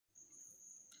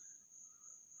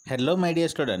Hello my dear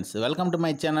students, welcome to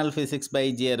my channel Physics by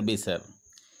GRB sir.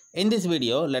 In this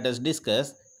video, let us discuss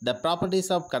the properties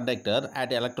of conductor at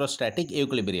electrostatic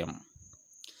equilibrium.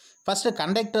 First,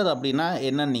 conductor அப்படினா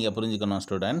என்னன்னு நீங்க புரிஞ்சுக்கணும்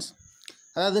students.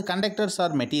 அதாவது conductors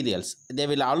are materials. They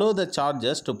will allow the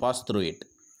charges to pass through it.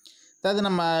 அதாவது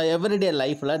நம்ம everyday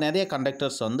lifeல நிறைய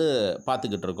conductors வந்து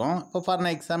பார்த்துக்கிட்டு இருக்கோம். இப்போ for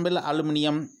an example,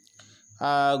 aluminum,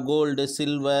 gold,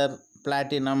 silver,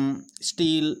 platinum,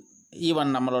 steel, even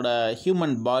நம்மளோட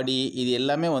ஹியூமன் பாடி இது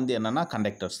எல்லாமே வந்து என்னென்னா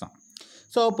கண்டக்டர்ஸ் தான்.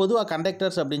 ஸோ பொதுவாக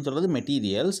கண்டக்டர்ஸ் அப்படின்னு சொல்கிறது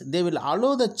materials. They will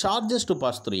allow the charges to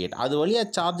pass through it. அது வழியாக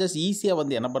சார்ஜஸ் ஈஸியாக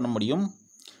வந்து என்ன பண்ண முடியும்,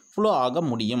 ஃப்ளோ ஆக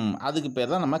முடியும். அதுக்கு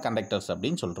பேர் தான் நம்ம கண்டக்டர்ஸ்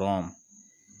அப்படின்னு சொல்கிறோம்.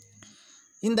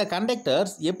 இந்த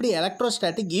கண்டக்டர்ஸ் எப்படி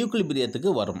எலக்ட்ரோஸ்டாட்டிக் ஈக்குலிபிரியத்துக்கு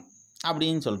வரும்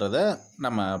அப்படின்னு சொல்கிறத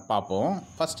நம்ம பார்ப்போம்.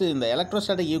 ஃபஸ்ட்டு இந்த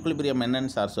எலக்ட்ரோஸ்டாட்டிக் ஈக்குலிபிரியம்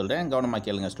என்னன்னு சார் சொல்கிறேன், கவனமாக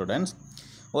கேளுங்க ஸ்டூடெண்ட்ஸ்.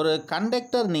 ஒரு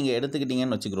கண்டக்டர் நீங்கள்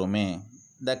எடுத்துக்கிட்டிங்கன்னு வச்சுக்கிறோமே,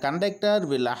 the conductor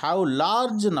will have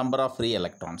large number of free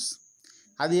electrons.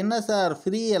 அது என்ன சார்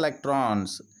ஃப்ரீ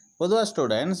எலக்ட்ரான்ஸ்? பொதுவாக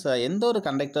ஸ்டூடெண்ட்ஸ் எந்த ஒரு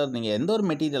கண்டக்டர் நீங்கள் எந்த ஒரு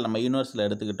மெட்டீரியல் நம்ம யூனிவர்ஸில்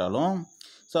எடுத்துக்கிட்டாலும்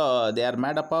so they are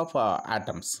made up of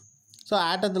atoms. So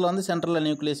ஆட்டத்தில் வந்து சென்ட்ரலில்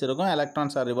நியூக்ளியஸ் இருக்கும்.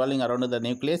 Electrons R revolving around the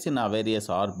nucleus in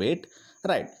various orbit.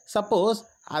 Right. Suppose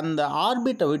அந்த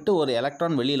ஆர்பிட்டை விட்டு ஒரு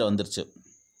எலக்ட்ரான் வெளியில் வந்துருச்சு,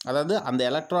 அதாவது அந்த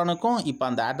எலக்ட்ரானுக்கும் இப்போ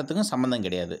அந்த ஆட்டத்துக்கும் சம்மந்தம்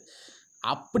கிடையாது.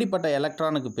 அப்படிப்பட்ட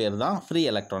எலக்ட்ரானுக்கு பேர் தான் ஃப்ரீ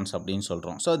எலக்ட்ரான்ஸ் அப்படின்னு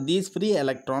சொல்கிறோம். So these free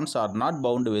electrons R not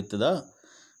bound with the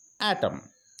atom.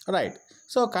 Right.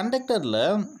 So கண்டக்டரில்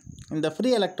இந்த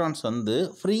ஃப்ரீ எலக்ட்ரான்ஸ் வந்து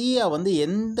ஃப்ரீயாக வந்து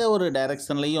எந்த ஒரு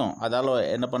டைரெக்ஷன்லையும் அதால்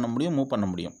என்ன பண்ண முடியும், மூவ் பண்ண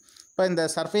முடியும். இப்போ இந்த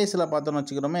சர்ஃபேஸில் பார்த்தோன்னு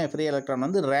வச்சுக்கிறோமே, ஃப்ரீ எலக்ட்ரான்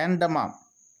வந்து ரேண்டமாக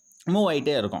மூவ்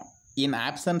ஆகிட்டே இருக்கும் இன்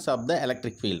options of the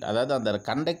electric field. அதாவது அந்த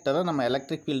கண்டக்டரை நம்ம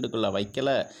எலக்ட்ரிக் ஃபீல்டுக்குள்ளே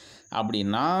வைக்கலை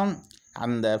அப்படின்னா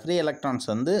அந்த ஃப்ரீ எலக்ட்ரான்ஸ்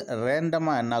வந்து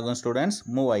ரேண்டமாக என்னாகும் ஸ்டூடெண்ட்ஸ்,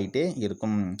 மூவ் ஆகிட்டே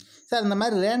இருக்கும். சார் இந்த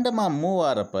மாதிரி ரேண்டமாக மூவ்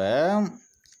ஆகிறப்ப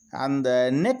அந்த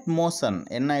நெட் மோஷன்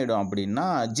என்ன ஆகிடும் அப்படின்னா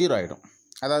ஜீரோ ஆகிடும்.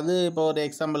 அதாவது இப்போ ஒரு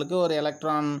எக்ஸாம்பிளுக்கு ஒரு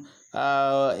எலக்ட்ரான்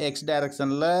எக்ஸ்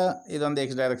டைரெக்ஷனில், இது வந்து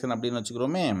எக்ஸ் டைரெக்ஷன் அப்படின்னு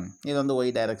வச்சுக்கிறோமே, இது வந்து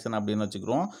ஒய் டைரெக்ஷன் அப்படின்னு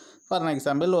வச்சுக்கிறோம். ஃபார்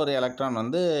எக்ஸாம்பிள் ஒரு எலக்ட்ரான்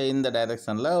வந்து இந்த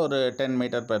டைரெக்ஷனில் ஒரு 10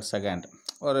 மீட்டர் பெர் செகண்ட்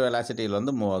ஒரு வெலாசிட்டியில்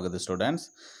வந்து மூவ் ஆகுது ஸ்டூடெண்ட்ஸ்.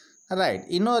 ரைட்.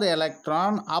 இன்னொரு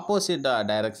எலக்ட்ரான் ஆப்போசிட்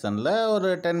டைரெக்ஷனில் ஒரு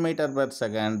 10 மீட்டர் பெர்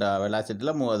செகண்ட்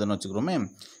வெலாசிட்டியில் மூவ் ஆகுதுன்னு வச்சுக்கிறோமே.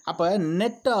 அப்போ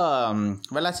நெட்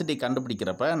வெலாசிட்டி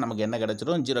கண்டுபிடிக்கிறப்ப நமக்கு என்ன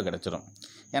கிடச்சிரும், ஜீரோ கிடச்சிரும்.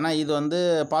 ஏன்னா இது வந்து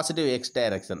பாசிட்டிவ் எக்ஸ்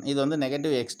டைரெக்ஷன், இது வந்து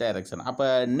நெகட்டிவ் எக்ஸ் டைரெக்ஷன். அப்போ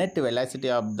net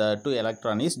velocity of the two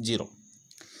electron is zero.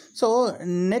 So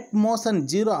net motion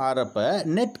zero ஆகிறப்ப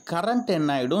net current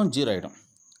என்ன ஆகிடும், ஜீரோ ஆகிடும்.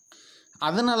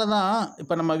 அதனால தான்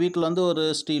இப்போ நம்ம வீட்டில் வந்து ஒரு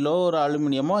ஸ்டீலோ ஒரு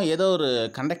அலுமினியமோ ஏதோ ஒரு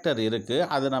கண்டக்டர் இருக்குது,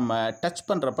 அதை நம்ம டச்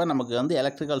பண்ணுறப்ப நமக்கு வந்து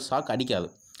எலக்ட்ரிக்கல் ஷாக் அடிக்காது.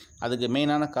 அதுக்கு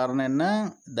மெயினான காரணம் என்ன,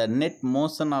 the net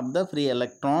motion of the free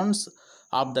electrons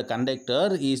of the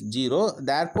conductor is zero.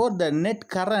 Therefore the net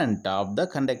current of the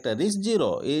conductor is zero.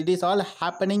 It is all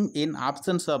happening in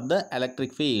options of the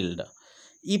electric field.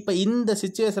 இப்போ இந்த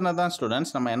சிச்சுவேஷனை தான்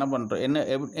students நம்ம என்ன பண்ணுறோம்,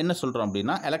 என்ன சொல்கிறோம்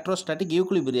அப்படின்னா electrostatic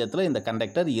ஈக்குலிபிரியத்தில் இந்த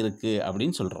கண்டக்டர் இருக்குது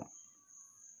அப்படின்னு சொல்கிறோம்.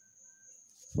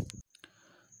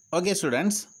 ஓகே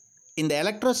ஸ்டூடெண்ட்ஸ், இந்த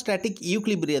எலக்ட்ரோஸ்டாட்டிக்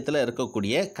ஈக்குலிபிரியத்தில்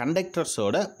இருக்கக்கூடிய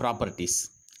கண்டக்டர்ஸோட ப்ராப்பர்ட்டிஸ்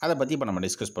அதை பற்றி இப்போ நம்ம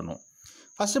டிஸ்கஸ் பண்ணுவோம்.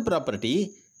 First property,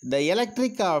 the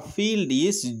electric field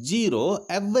is zero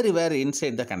everywhere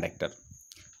inside the conductor.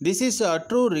 This is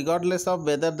true regardless of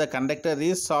whether the conductor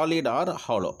is solid R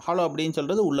hollow. Hollow அப்படின்னு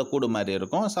சொல்கிறது உள்ள கூடு மாதிரி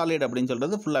இருக்கும், சாலிட் அப்படின்னு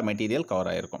சொல்கிறது ஃபுல்லாக மெட்டீரியல்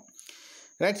கவர் ஆகிருக்கும்.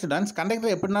 ரைட் ஸ்டூடெண்ட்ஸ்,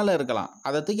 கண்டக்டர் எப்படினாலும் இருக்கலாம்.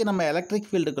 அதை தூக்கி நம்ம எலக்ட்ரிக்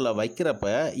ஃபீல்டுக்குள்ளே வைக்கிறப்ப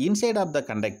inside of the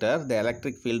conductor the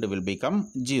electric field will become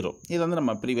zero. இது வந்து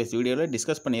நம்ம ப்ரீவியஸ் வீடியோவில்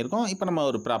டிஸ்கஸ் பண்ணியிருக்கோம். இப்போ நம்ம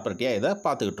ஒரு ப்ராப்பர்ட்டியாக இதை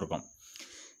பார்த்துக்கிட்டு இருக்கோம்.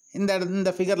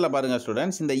 இந்த ஃபிகரில் பாருங்கள்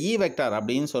ஸ்டூடெண்ட்ஸ், இந்த இ வெக்டார்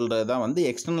அப்படின்னு சொல்கிறது தான் வந்து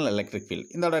எக்ஸ்டர்னல் எலக்ட்ரிக் ஃபீல்டு.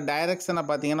 இதோட டைரக்ஷனை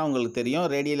பார்த்தீங்கன்னா உங்களுக்கு தெரியும்,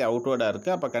 ரேடியலி அவுட்வர்டாக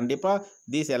இருக்குது. அப்போ கண்டிப்பாக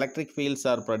these electric fields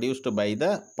R produced by the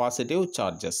positive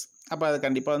charges. அப்போ அது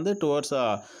கண்டிப்பாக வந்து towards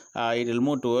it will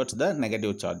move towards the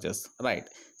negative charges. Right.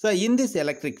 So in this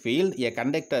electric field a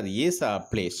conductor is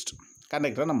placed.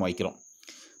 கண்டக்டரை நம்ம வைக்கிறோம்.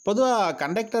 பொதுவாக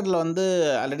கண்டக்டரில் வந்து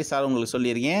ஆல்ரெடி சார் உங்களுக்கு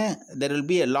சொல்லியிருக்கேன், there will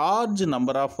be a large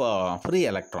number of free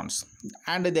electrons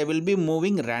and they will be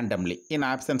moving randomly in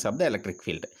options of the electric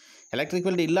field. Electric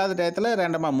field இல்லாத டயத்தில்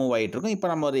ரேண்டமாக மூவ் ஆகிட்டு இருக்கும். இப்போ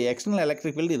நம்ம ஒரு எக்ஸ்டர்னல்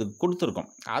எலக்ட்ரிக் ஃபீல்டு இதுக்கு கொடுத்துருக்கோம்.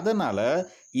 அதனால்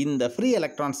இந்த ஃப்ரீ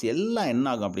எலக்ட்ரான்ஸ் எல்லாம் என்ன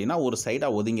ஆகும் அப்படின்னா ஒரு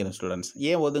சைடாக ஒதுங்கிடும் ஸ்டூடெண்ட்ஸ்.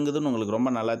 ஏன் ஒதுங்குதுன்னு உங்களுக்கு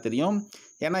ரொம்ப நல்லா தெரியும்.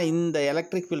 ஏன்னா இந்த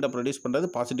எலக்ட்ரிக் ஃபீல்டை ப்ரொடியூஸ் பண்ணுறது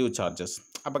பாசிட்டிவ் சார்ஜஸ்.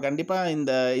 அப்போ கண்டிப்பாக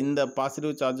இந்த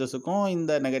பாசிட்டிவ் சார்ஜஸுக்கும்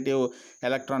இந்த நெகட்டிவ்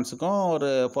எலக்ட்ரான்ஸுக்கும் ஒரு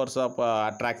ஃபோர்ஸ் ஆஃப்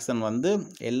அட்ராக்ஷன் வந்து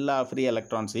எல்லா ஃப்ரீ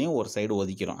எலக்ட்ரான்ஸையும் ஒரு சைடு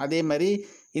ஒதுக்கிடும். அதே மாதிரி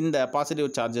இந்த பாசிட்டிவ்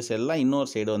சார்ஜஸ் எல்லாம் இன்னொரு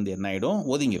சைடு வந்து என்ன ஆகிடும்,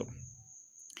 ஒதுங்கிடும்.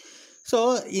 ஸோ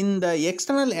இந்த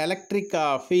எக்ஸ்டர்னல் எலக்ட்ரிக்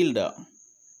ஃபீல்டு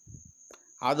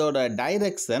அதோட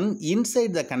டைரெக்ஷன்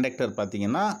இன்சைட் த கண்டக்டர்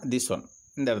பார்த்தீங்கன்னா திஸ் ஒன்.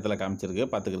 இந்த இடத்துல காமிச்சிருக்கு,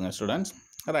 பார்த்துக்குங்க ஸ்டூடெண்ட்ஸ்.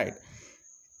 ரைட்.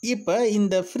 இப்போ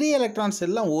இந்த ஃப்ரீ எலக்ட்ரான்ஸ்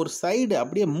எல்லாம் ஒரு சைடு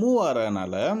அப்படியே மூவ்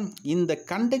ஆகிறதுனால இந்த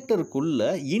கண்டக்டருக்குள்ளே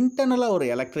இன்டர்னலாக ஒரு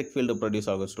எலக்ட்ரிக் ஃபீல்டு ப்ரொடியூஸ்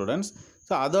ஆகும் ஸ்டூடெண்ட்ஸ்.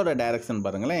 ஸோ அதோட டைரக்ஷன்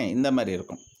பாருங்களேன், இந்த மாதிரி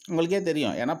இருக்கும். உங்களுக்கே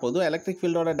தெரியும், ஏன்னா பொதுவாக எலக்ட்ரிக்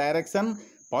ஃபீல்டோட டைரக்ஷன்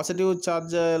பாசிட்டிவ்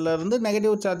சார்ஜிலேருந்து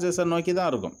நெகட்டிவ் சார்ஜஸை நோக்கி தான்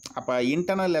இருக்கும். அப்போ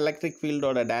இன்டர்னல் எலக்ட்ரிக்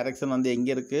ஃபீல்டோட டைரக்ஷன் வந்து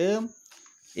எங்கே இருக்குது?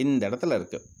 இந்த இடத்துல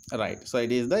இருக்குது. Right. So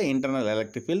it is the internal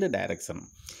electric field direction.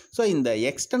 So இந்த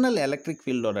external electric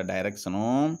ஃபீல்டோட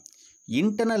டைரக்ஷனும்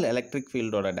internal electric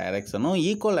ஃபீல்டோட டைரக்ஷனும்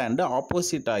equal and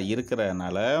ஆப்போசிட்டாக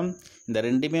இருக்கிறதுனால இந்த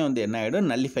ரெண்டுமே வந்து என்ன ஆகிடும்?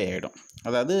 நல்லிஃபை ஆகிடும்.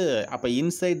 அதாவது அப்போ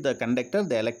inside the conductor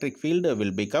the electric field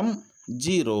will become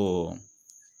 0.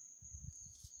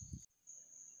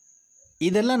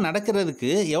 இதெல்லாம்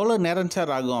நடக்கிறதுக்கு எவ்வளோ நேரம்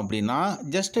சார் ஆகும் அப்படின்னா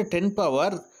ஜஸ்ட்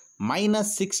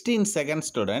 10⁻⁻16 செகண்ட்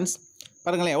ஸ்டூடெண்ட்ஸ்.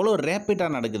 பாருங்களேன் எவ்வளோ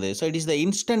ரேப்பிடாக நடக்குது. So it is the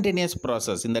instantaneous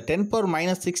process. இந்த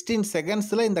 10⁻16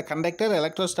 செகண்ட்ஸில் இந்த கண்டக்டர்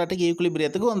எலக்ட்ரோஸ்டாட்டிக்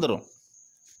ஈக்குலிபிரியத்துக்கு வந்துடும்.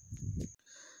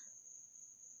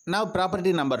 Now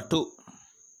property number 2.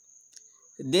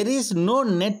 There is no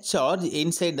net charge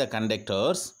inside the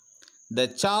conductors. The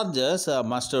charges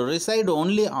must reside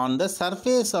only on the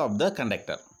surface of the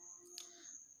conductor.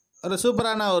 ஒரு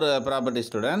சூப்பரான ஒரு ப்ராப்பர்ட்டி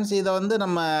ஸ்டூடெண்ட்ஸ். இதை வந்து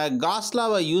நம்ம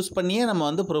காஸ்லாவை யூஸ் பண்ணியே நம்ம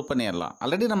வந்து ப்ரூவ் பண்ணிடலாம்.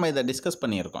 ஆல்ரெடி நம்ம இதை டிஸ்கஸ்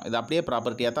பண்ணியிருக்கோம். இது அப்படியே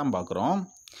ப்ராப்பர்ட்டியாக தான் பார்க்குறோம்.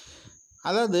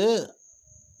 அதாவது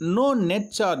no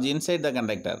net charge inside the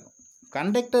conductor.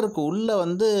 கண்டக்டருக்கு உள்ளே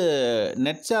வந்து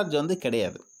நெட் சார்ஜ் வந்து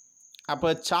கிடையாது. அப்போ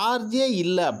சார்ஜே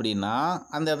இல்லை அப்படின்னா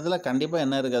அந்த இடத்துல கண்டிப்பாக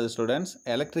என்ன இருக்காது ஸ்டூடெண்ட்ஸ்?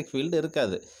 எலக்ட்ரிக் ஃபீல்டு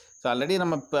இருக்காது. ஸோ ஆல்ரெடி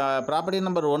நம்ம ப்ராப்பர்ட்டி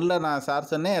நம்பர் 1ல் நான் சார்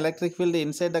சொன்னேன், electric field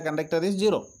inside the conductor is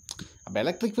 0. அப்போ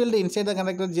electric field inside the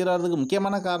conductor 0 ஆகிறதுக்கு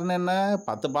முக்கியமான காரணம் என்ன?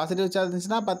 10 பாசிட்டிவ் சார்ஜ்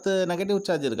இருந்துச்சுன்னா 10 நெகட்டிவ்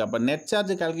சார்ஜ் இருக்குது. அப்போ நெட்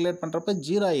சார்ஜ் கால்குலேட் பண்ணுறப்ப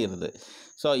 0 ஆகிடுது.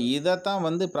 ஸோ இதைத்தான்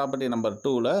வந்து ப்ராப்பர்ட்டி நம்பர்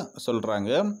 2ல்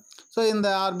சொல்கிறாங்க. ஸோ இந்த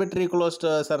ஆர்பிட்ரி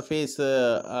க்ளோஸ்டு சர்ஃபேஸ்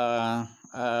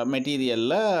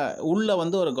மெட்டீரியலில் உள்ளே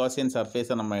வந்து ஒரு காசியன்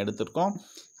சர்ஃபேஸை நம்ம எடுத்துருக்கோம்.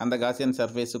 அந்த காசியன்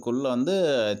சர்ஃபேஸுக்குள்ளே வந்து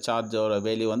சார்ஜோட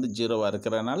வேல்யூ வந்து 0வாக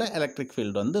இருக்கிறதுனால எலக்ட்ரிக்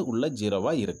ஃபீல்டு வந்து உள்ளே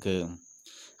 0வாக இருக்குது.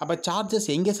 அப்போ சார்ஜஸ்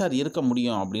எங்கே சார் இருக்க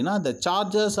முடியும் அப்படின்னா the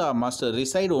charges must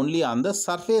reside only on the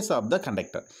surface of the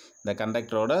conductor. இந்த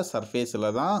கண்டக்டரோட சர்ஃபேஸில்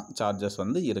தான் சார்ஜஸ்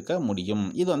வந்து இருக்க முடியும்.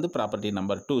 இது வந்து property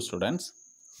number 2 students.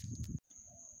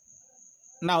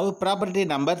 Now property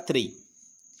number 3.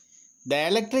 The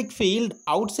electric field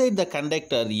outside the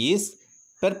conductor is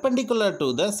perpendicular to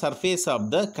the surface of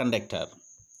the conductor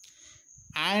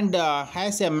and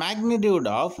has a magnitude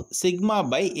of sigma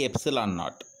by epsilon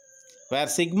naught, where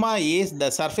sigma is the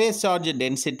surface charge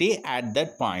density at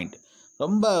that point.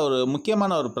 ரொம்ப ஒரு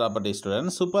முக்கியமான ஒரு property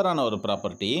student, சூப்பரான ஒரு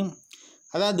property.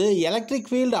 அதாவது electric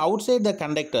field out side the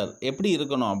conductor எப்படி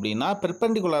இருக்கணும் அப்படின்னா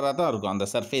பெர்பெண்டிகுலராக தான் இருக்கும் அந்த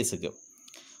சர்ஃபேஸுக்கு.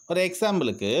 ஒரு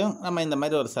எக்ஸாம்பிளுக்கு நம்ம இந்த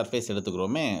மாதிரி ஒரு சர்ஃபேஸ்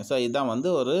எடுத்துக்கிறோமே. ஸோ இதுதான் வந்து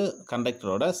ஒரு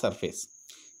கண்டக்டரோட சர்ஃபேஸ்.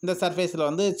 இந்த சர்ஃபேஸில்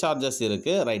வந்து சார்ஜஸ்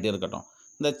இருக்குது, ரைட் இருக்கட்டும்.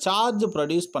 இந்த சார்ஜ்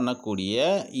ப்ரொடியூஸ் பண்ணக்கூடிய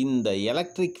இந்த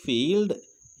எலக்ட்ரிக் ஃபீல்டு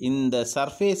இந்த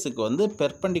சர்ஃபேஸுக்கு வந்து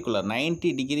பெர்பெண்டிகுலர்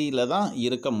 90 டிகிரியில் தான்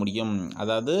இருக்க முடியும்.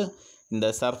 அதாவது இந்த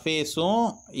சர்ஃபேஸும்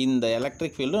இந்த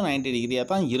எலக்ட்ரிக் ஃபீல்டும் 90 டிகிரியாக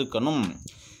தான் இருக்கணும்.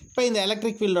 இப்போ இந்த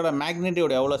எலக்ட்ரிக் ஃபீல்டோட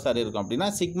மேக்னிடியூட் எவ்வளோ சார் இருக்கும் அப்படின்னா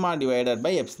sigma divided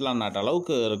pi epsilon not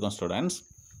அளவுக்கு இருக்கும் ஸ்டூடெண்ட்ஸ்.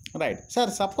 Right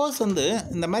sir. சப்போஸ் வந்து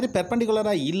இந்த மாதிரி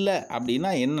பெர்பெண்டிகுலராக இல்லை அப்படின்னா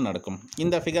என்ன நடக்கும்?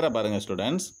 இந்த ஃபிகரை பாருங்கள்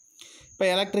ஸ்டூடெண்ட்ஸ். இப்போ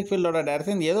எலக்ட்ரிக் ஃபீல்டோட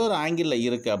டைரக்ஷன் ஏதோ ஒரு ஆங்கிளில்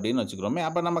இருக்குது அப்படின்னு வச்சுக்கிறோமே.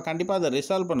 அப்போ நம்ம கண்டிப்பாக அதை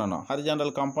ரிசால்வ் பண்ணணும்,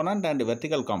 horizontal component and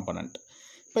vertical component.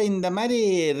 இப்போ இந்த மாதிரி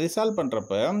ரிசால்வ்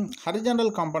பண்ணுறப்ப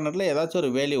ஹரிஜாண்டல் காம்போனண்ட்டில் ஏதாச்சும்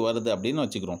ஒரு வேல்யூ வருது அப்படின்னு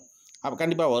வச்சுக்கிறோம். அப்போ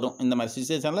கண்டிப்பாக வரும். இந்த மாதிரி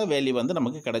சிச்சுவேஷனில் வேல்யூ வந்து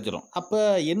நமக்கு கிடைச்சிரும். அப்போ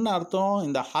என்ன அர்த்தம்?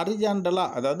 இந்த ஹரிஜாண்டலாக,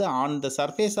 அதாவது on the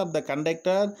surface of the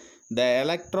conductor the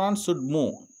electron should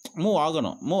move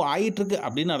ஆகணும், மூவ் ஆகிட்டுருக்கு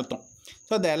அப்படின்னு அர்த்தம்.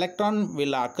 So the electron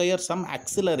will அக்கயர் some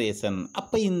அக்சிலரேஷன்.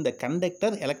 அப்போ இந்த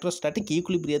கண்டக்டர் எலக்ட்ரோஸ்டாட்டிக்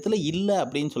ஈக்குலிபிரியத்தில் இல்லை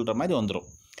அப்படின்னு சொல்கிற மாதிரி வந்துடும்.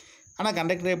 ஆனால்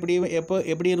கண்டக்டர்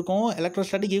எப்படி இருக்கும்?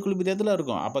 எலக்ட்ரோஸ்டாட்டிக் ஈக்குலிபிரியத்தில்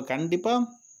இருக்கும். அப்போ கண்டிப்பாக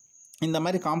இந்த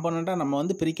மாதிரி காம்போனண்ட்டாக நம்ம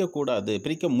வந்து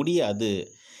பிரிக்க முடியாது.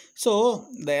 ஸோ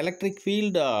த எலக்ட்ரிக்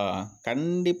ஃபீல்டு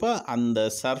கண்டிப்பாக அந்த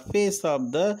சர்ஃபேஸ் ஆஃப்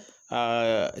த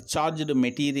சார்ஜ்டு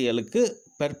மெட்டீரியலுக்கு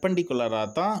பெர்பெண்டிகுலராக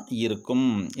தான் இருக்கும்.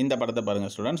 இந்த படத்தை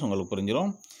பாருங்கள் ஸ்டூடெண்ட்ஸ், உங்களுக்கு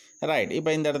புரிஞ்சிடும். ரைட். இப்போ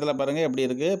இந்த இடத்துல பாருங்கள் எப்படி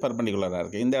இருக்குது? பெர்பெண்டிகுலராக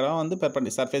இருக்குது. இந்த இடம்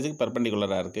வந்து சர்ஃபேஸுக்கு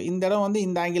பெர்பெண்டிகுலராக இருக்குது. இந்த இடம் வந்து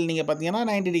இந்த ஆங்கிள் நீங்கள் பார்த்தீங்கன்னா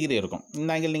 90 டிகிரி இருக்கும். இந்த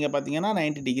ஆங்கிள் நீங்கள் பார்த்தீங்கன்னா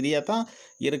 90 டிகிரியாக தான்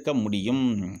இருக்க முடியும்.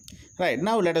 Right.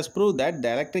 Now let us prove that the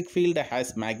electric field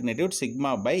has magnitude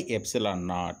sigma pi epsilon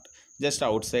not just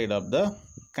outside of the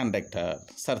conductor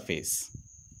surface.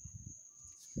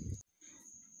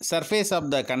 Surface of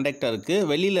the கண்டக்டருக்கு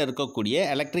வெளியில் இருக்கக்கூடிய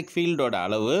எலக்ட்ரிக் ஃபீல்டோட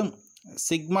அளவு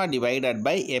sigma divided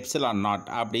pi epsilon not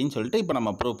அப்படின்னு சொல்லிட்டு இப்போ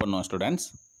நம்ம ப்ரூவ் பண்ணுவோம் students.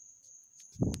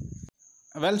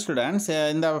 Well students,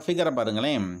 இந்த ஃபிகரை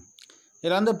பாருங்களேன்.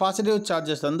 இதில் வந்து பாசிட்டிவ்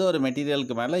சார்ஜஸ் வந்து ஒரு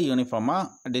மெட்டீரியலுக்கு மேலே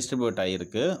யூனிஃபார்மாக டிஸ்ட்ரிபியூட்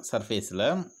ஆகிருக்கு சர்ஃபேஸில்.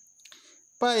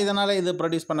 இப்போ இதனால் இது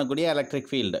ப்ரொடியூஸ் பண்ணக்கூடிய எலக்ட்ரிக்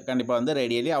ஃபீல்டு கண்டிப்பாக வந்து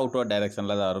ரேடியலி அவுட்வர்ட்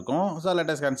டைரெக்ஷனில் தான் இருக்கும். ஸோ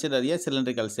லெட் அஸ் கன்சிடர் ஏ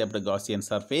cylindrical shaped Gaussian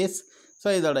surface. So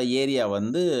இதோட ஏரியா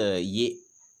வந்து ஏ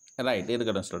ரைட்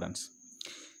இருக்கட்டும் ஸ்டூடெண்ட்ஸ்.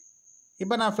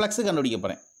 இப்போ நான் ஃப்ளக்ஸு கண்டுபிடிக்க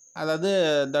போகிறேன். அதாவது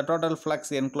the total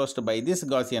flux enclosed by this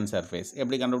Gaussian surface.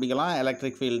 எப்படி கண்டுபிடிக்கலாம்?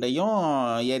 Electric ஃபீல்டையும்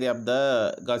area of the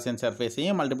Gaussian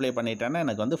சர்ஃபேஸையும் multiply பண்ணிட்டேன்னா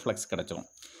எனக்கு வந்து ஃப்ளக்ஸ் கிடச்சிரும்.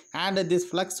 And this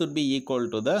flux should be equal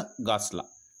to the cause லா.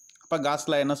 இப்போ காஸ்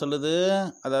லா என்ன சொல்லுது?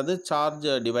 அதாவது charge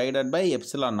divided pi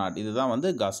epsilon not. இதுதான்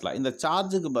வந்து காஸ் லா. இந்த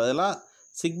சார்ஜுக்கு பதிலாக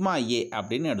சிக்மா ஏ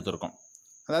அப்படின்னு எடுத்திருக்கோம்.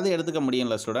 அதாவது எடுத்துக்க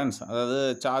முடியும்ல ஸ்டூடெண்ட்ஸ். அதாவது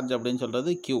சார்ஜ் அப்படின்னு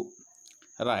சொல்கிறது Q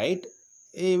right,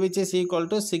 which is equal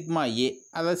to sigma ஏ.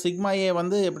 அதாவது சிக்மா ஏ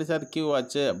வந்து எப்படி சார் Q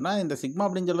ஆச்சு அப்படின்னா, இந்த சிக்மா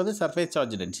அப்படின்னு சொல்கிறது surface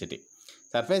charge density.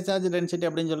 Surface charge density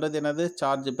அப்படின்னு சொல்கிறது என்னது?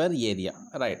 Charge per area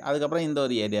right. அதுக்கப்புறம் இந்த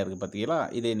ஒரு ஏரியா இருக்குது பார்த்தீங்களா,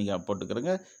 இதே நீங்கள்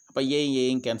போட்டுக்கிறங்க. அப்போ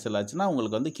ஏயும் கேன்சல் ஆச்சுன்னா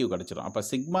உங்களுக்கு வந்து Q கிடச்சிரும். அப்போ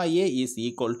sigma A is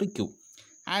equal to Q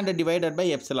and divided pi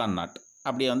epsilon not.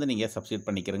 அப்படியே வந்து நீங்கள் சப்ஸ்டியூட்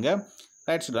பண்ணிக்கிறங்க.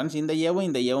 ரைட் ஸ்டூடெண்ட்ஸ், இந்த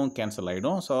ஏவும் கேன்சல்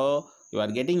ஆகிடும். So you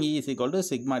are getting E is equal to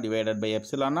sigma divided by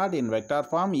epsilon naught in vector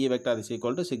form. E vector is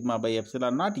equal to sigma by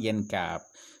epsilon naught n cap.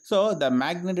 So the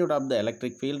magnitude of the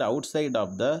electric field outside of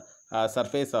the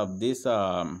surface of this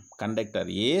conductor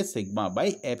is sigma by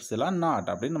epsilon naught.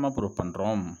 அப்படின்னு நம்ம prove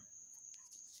பண்ணுறோம்.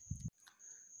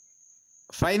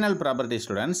 Final property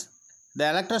students. The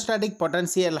electrostatic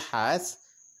potential has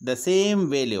the same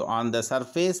value on the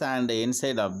surface and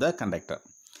inside of the conductor.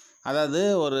 அதாவது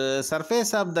ஒரு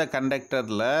surface of the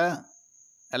கண்டக்டரில்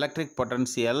electric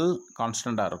potential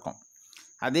கான்ஸ்டண்ட்டாக இருக்கும்.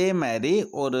 அதே மாதிரி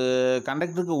ஒரு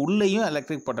கண்டக்டருக்கு உள்ளேயும்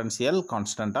எலக்ட்ரிக் பொட்டன்ஷியல்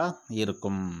கான்ஸ்டண்ட்டாக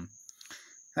இருக்கும்.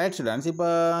 ரைட் ஸ்டூடெண்ட்ஸ், இப்போ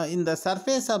இந்த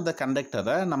சர்ஃபேஸ் ஆஃப் த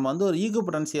கண்டக்டரை நம்ம வந்து ஒரு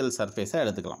ஈக்குபொட்டன்ஷியல் சர்ஃபேஸாக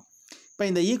எடுத்துக்கலாம். இப்போ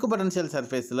இந்த ஈக்குபொட்டன்ஷியல்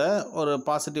சர்ஃபேஸில் ஒரு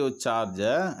பாசிட்டிவ்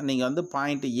சார்ஜை நீங்கள் வந்து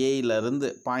பாயிண்ட்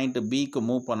ஏயிலேருந்து பாயிண்ட் பிக்கு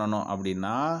மூவ் பண்ணணும்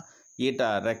அப்படின்னா இட்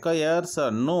ரெக்வயர்ஸ்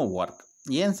நோ ஒர்க்.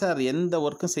 ஏன் சார் எந்த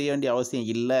ஒர்க்கும் செய்ய வேண்டிய அவசியம்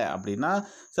இல்லை அப்படின்னா,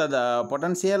 so the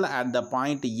potential at the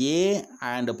point A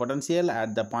and potential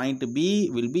at the point B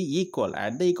will be equal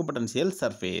at the ஈக்குபொட்டன்ஷியல்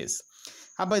surface.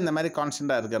 அப்போ இந்த மாதிரி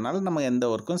கான்ஸ்டண்ட்டாக இருக்கிறதுனால நம்ம எந்த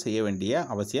ஒர்க்கும் செய்ய வேண்டிய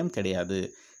அவசியம் கிடையாது.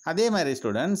 அதே மாதிரி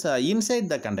students,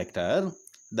 inside the conductor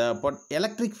the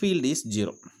electric field is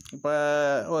 0. இப்போ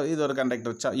இது ஒரு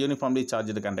கண்டக்டர் யூனிஃபார்ம்லி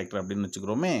சார்ஜ்டு கண்டக்டர் அப்படின்னு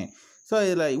வச்சுக்கிறோமே. ஸோ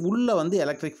இதில் உள்ளே வந்து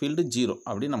எலக்ட்ரிக் ஃபீல்டு 0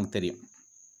 அப்படின்னு நமக்கு தெரியும்.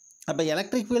 அப்போ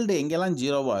எலக்ட்ரிக் ஃபீல்டு எங்கெல்லாம்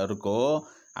 0வாக இருக்கோ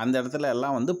அந்த இடத்துல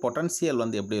எல்லாம் வந்து பொட்டன்ஷியல்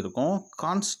வந்து எப்படி இருக்கும்?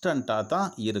 கான்ஸ்டண்ட்டாக தான்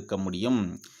இருக்க முடியும்.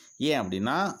 ஏன்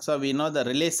அப்படின்னா, so we know the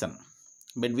relation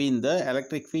between the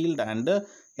electric field and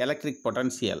electric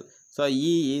potential. So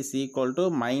E is equal to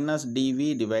minus TV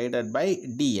divided by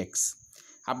dx.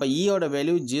 அப்போ ஈயோட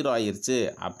வேல்யூ 0 ஆயிடுச்சு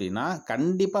அப்படின்னா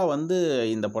கண்டிப்பாக வந்து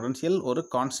இந்த பொட்டன்ஷியல் ஒரு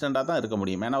கான்ஸ்டண்ட்டாக தான் இருக்க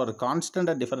முடியும். ஏன்னா ஒரு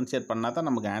கான்ஸ்டண்ட்டை டிஃபரன்ஷியேட் பண்ணால் தான்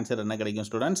நமக்கு ஆன்சர் என்ன கிடைக்கும்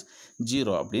ஸ்டூடெண்ட்ஸ்?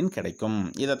 0 அப்படின்னு கிடைக்கும்.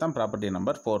 இதை தான் ப்ராப்பர்ட்டி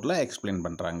நம்பர் 4ல் எக்ஸ்பிளைன்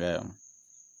பண்ணுறாங்க.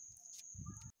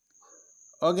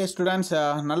 ஓகே ஸ்டூடெண்ட்ஸ்,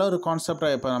 நல்ல ஒரு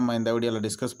கான்செப்டை இப்போ நம்ம இந்த வீடியோவில்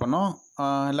டிஸ்கஸ் பண்ணோம்.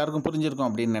 எல்லாருக்கும் புரிஞ்சிருக்கும்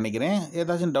அப்படின்னு நினைக்கிறேன்.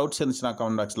 ஏதாச்சும் டவுட்ஸ் இருந்துச்சுன்னா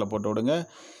கமெண்ட் பாக்ஸில் போட்டு விடுங்க.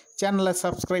 சேனலை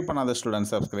சப்ஸ்கிரைப் பண்ணாத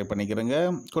ஸ்டூடெண்ட்ஸ் சப்ஸ்கிரைப் பண்ணிக்கிறங்க.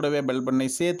 கூடவே பெல் பண்ணி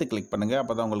சேர்த்து கிளிக் பண்ணுங்கள்.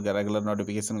 அப்போ தான் உங்களுக்கு ரெகுலர்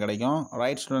நோட்டிஃபிகேஷன் கிடைக்கும்.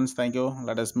 Right students, thank you.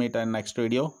 Let us meet in next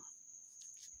video.